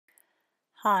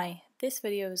Hi, this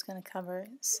video is going to cover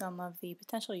some of the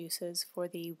potential uses for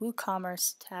the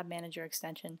WooCommerce Tab Manager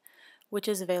extension, which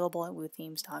is available at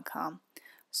woothemes.com.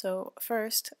 So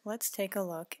first, let's take a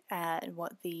look at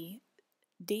what the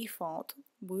default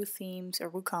WooThemes or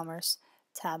WooCommerce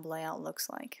tab layout looks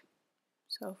like.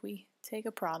 So if we take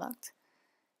a product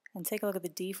and take a look at the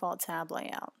default tab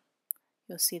layout,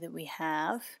 you'll see that we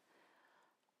have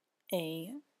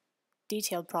a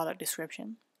detailed product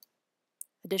description,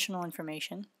 additional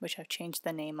information, which I've changed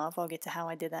the name of. I'll get to how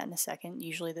I did that in a second.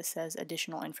 Usually this says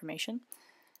additional information,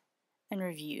 and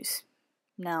reviews.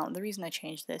 Now, the reason I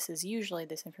changed this is usually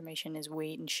this information is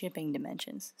weight and shipping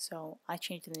dimensions, so I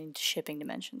changed it into shipping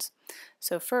dimensions.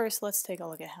 So first, let's take a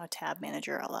look at how Tab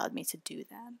Manager allowed me to do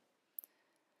that.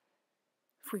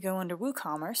 If we go under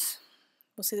WooCommerce,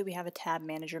 we'll see that we have a Tab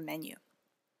Manager menu.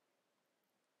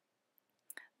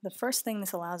 The first thing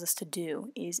this allows us to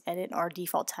do is edit our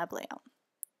default tab layout.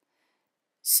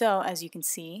 So as you can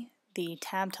see, the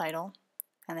tab title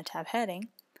and the tab heading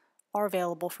are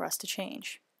available for us to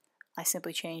change. I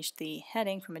simply changed the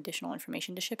heading from additional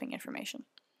information to shipping information.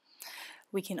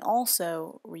 We can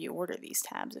also reorder these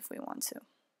tabs if we want to,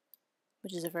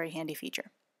 which is a very handy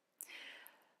feature.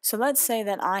 So let's say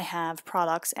that I have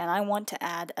products and I want to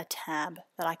add a tab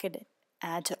that I could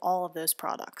add to all of those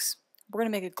products. We're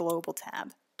going to make a global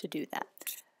tab to do that.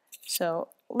 So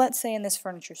let's say in this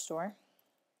furniture store,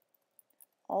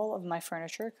 all of my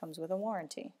furniture comes with a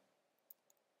warranty.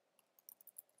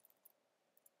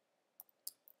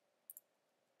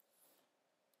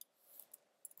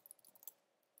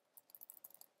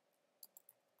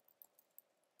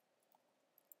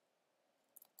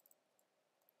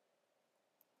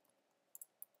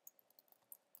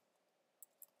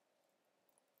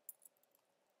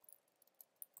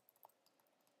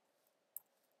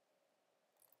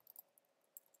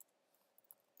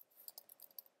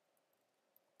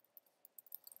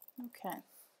 Okay,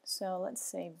 so let's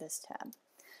save this tab.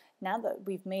 Now that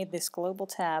we've made this global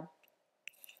tab,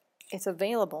 it's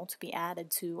available to be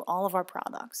added to all of our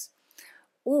products.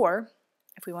 Or,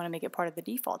 if we want to make it part of the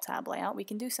default tab layout, we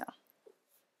can do so.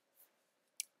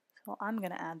 So I'm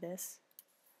going to add this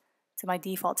to my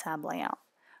default tab layout.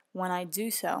 When I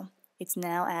do so, it's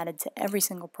now added to every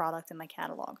single product in my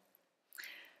catalog.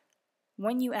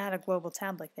 When you add a global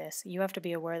tab like this, you have to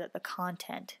be aware that the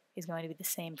content is going to be the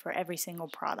same for every single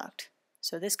product.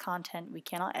 So this content we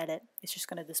cannot edit. It's just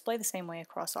going to display the same way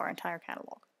across our entire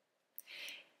catalog.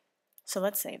 So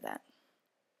let's save that.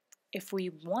 If we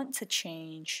want to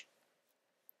change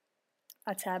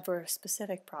a tab for a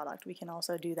specific product, we can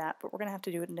also do that, but we're going to have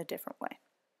to do it in a different way.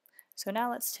 So now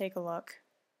let's take a look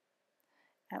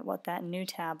at what that new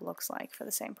tab looks like for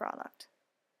the same product.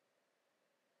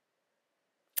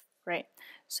 Great.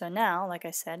 So now, like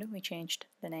I said, we changed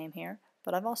the name here,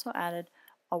 but I've also added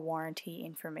a warranty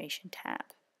information tab.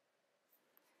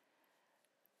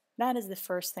 That is the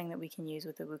first thing that we can use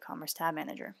with the WooCommerce Tab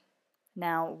Manager.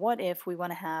 Now, what if we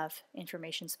want to have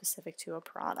information specific to a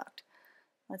product?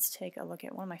 Let's take a look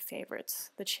at one of my favorites.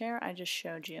 The chair I just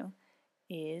showed you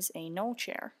is a Knoll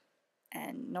chair,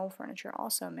 and Knoll Furniture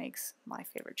also makes my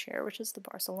favorite chair, which is the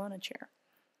Barcelona chair.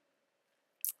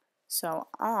 So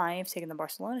I've taken the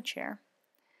Barcelona chair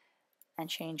and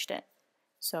changed it.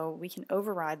 So we can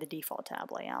override the default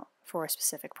tab layout for a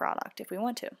specific product if we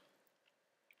want to.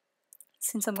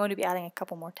 Since I'm going to be adding a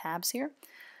couple more tabs here,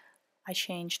 I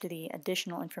changed the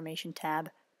additional information tab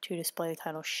to display the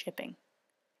title shipping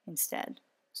instead.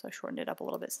 So I shortened it up a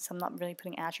little bit since I'm not really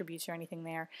putting attributes or anything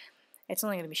there. It's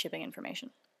only going to be shipping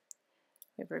information.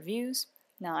 We have reviews.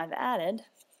 Now I've added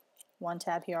one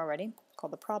tab here already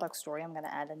called the product story. I'm going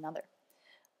to add another.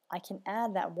 I can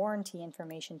add that warranty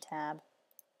information tab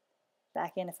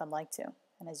back in if I'd like to.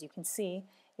 And as you can see,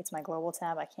 it's my global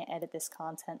tab. I can't edit this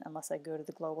content unless I go to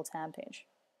the global tab page.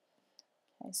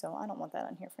 Okay, so I don't want that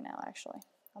on here for now actually.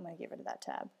 I'm going to get rid of that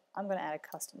tab. I'm going to add a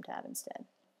custom tab instead.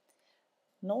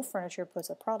 Knoll Furniture puts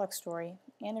a product story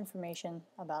and information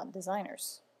about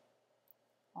designers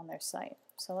on their site.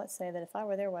 So let's say that if I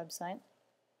were their website,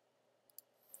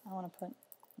 I want to put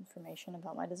information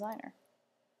about my designer.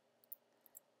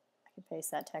 I can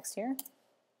paste that text here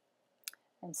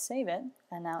and save it,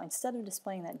 and now instead of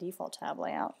displaying that default tab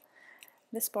layout,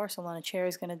 this Barcelona chair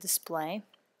is going to display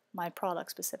my product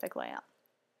specific layout.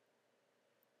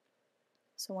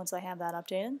 So once I have that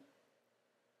updated, I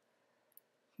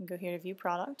can go here to view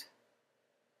product.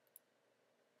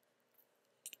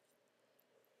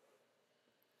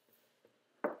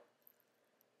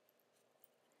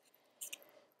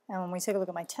 And when we take a look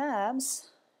at my tabs,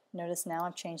 notice now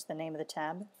I've changed the name of the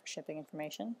tab for shipping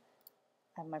information.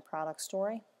 I have my product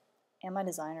story and my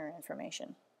designer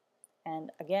information.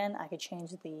 And again, I could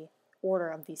change the order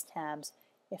of these tabs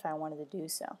if I wanted to do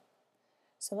so.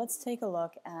 So let's take a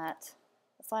look at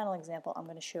the final example I'm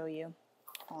going to show you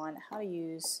on how to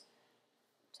use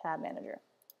Tab Manager.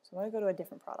 So I'm going to go to a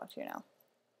different product here now.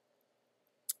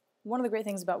 One of the great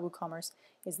things about WooCommerce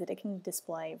is that it can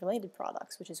display related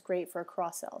products, which is great for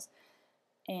cross-sells.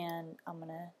 And I'm going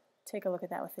to take a look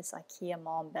at that with this IKEA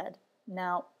mom bed.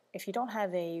 Now, if you don't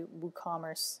have a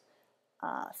WooCommerce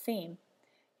theme,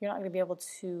 you're not going to be able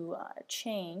to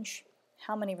change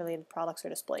how many related products are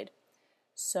displayed.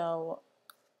 So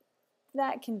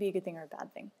that can be a good thing or a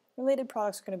bad thing. Related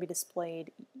products are going to be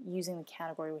displayed using the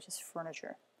category, which is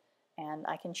furniture. And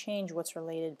I can change what's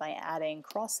related by adding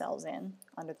cross-sells in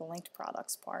under the linked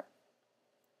products part.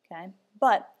 Okay,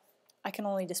 but I can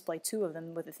only display 2 of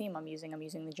them with the theme I'm using. I'm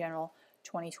using the general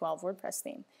 2012 WordPress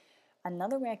theme.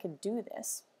 Another way I could do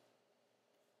this,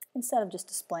 instead of just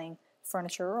displaying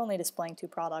furniture or only displaying 2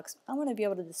 products, I want to be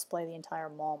able to display the entire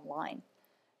mom line.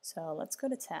 So let's go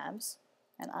to tabs,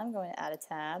 and I'm going to add a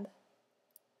tab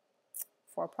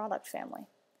for a product family.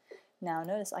 Now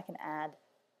notice I can add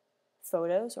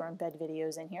photos or embed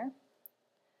videos in here.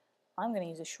 I'm going to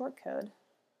use a shortcode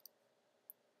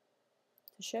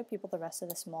to show people the rest of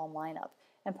the small lineup.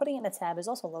 And putting it in a tab is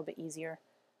also a little bit easier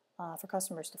for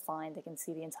customers to find. They can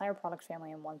see the entire product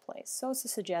family in one place. So it's a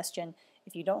suggestion,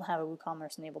 if you don't have a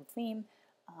WooCommerce enabled theme,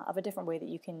 of a different way that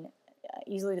you can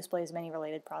easily display as many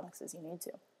related products as you need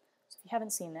to. So if you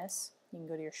haven't seen this, you can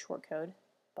go to your shortcode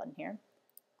button here.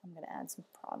 I'm going to add some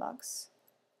products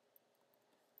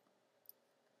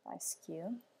by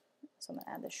SKU. So I'm going to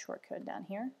add this shortcode down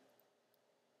here.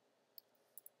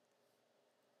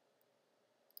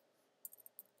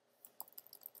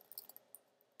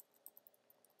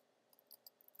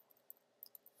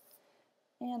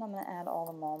 And I'm going to add all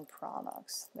the mom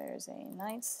products. There's a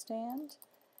nightstand,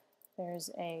 there's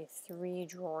a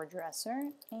 3-drawer dresser,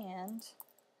 and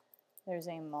there's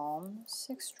a mom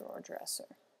 6-drawer dresser.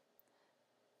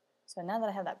 So now that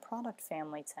I have that product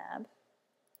family tab,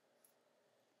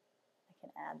 I can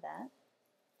add that.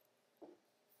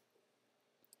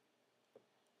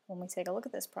 When we take a look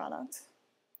at this product,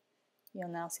 you'll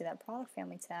now see that product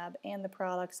family tab and the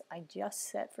products I just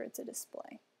set for it to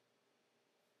display.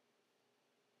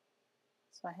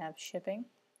 So I have shipping,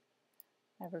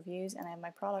 I have reviews, and I have my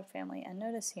product family. And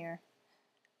notice here,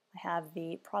 I have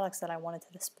the products that I wanted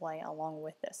to display along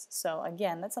with this. So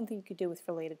again, that's something you could do with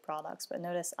related products, but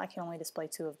notice I can only display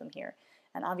 2 of them here.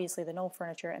 And obviously the Knoll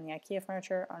furniture and the IKEA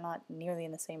furniture are not nearly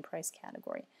in the same price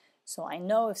category. So I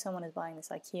know if someone is buying this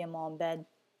IKEA mom bed,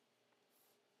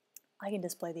 I can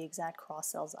display the exact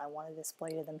cross-sells I want to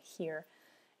display to them here,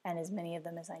 and as many of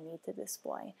them as I need to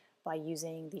display by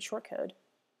using the shortcode.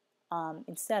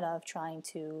 Instead of trying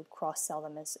to cross-sell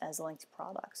them as linked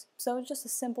products. So it's just a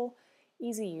simple,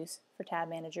 easy use for Tab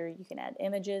Manager. You can add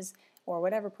images or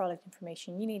whatever product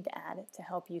information you need to add to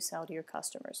help you sell to your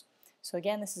customers. So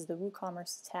again, this is the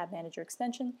WooCommerce Tab Manager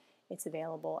Extension. It's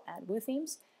available at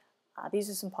WooThemes. These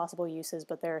are some possible uses,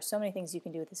 but there are so many things you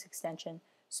can do with this extension.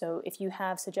 So if you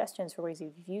have suggestions for ways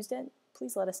you've used it,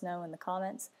 please let us know in the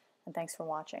comments, and thanks for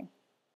watching.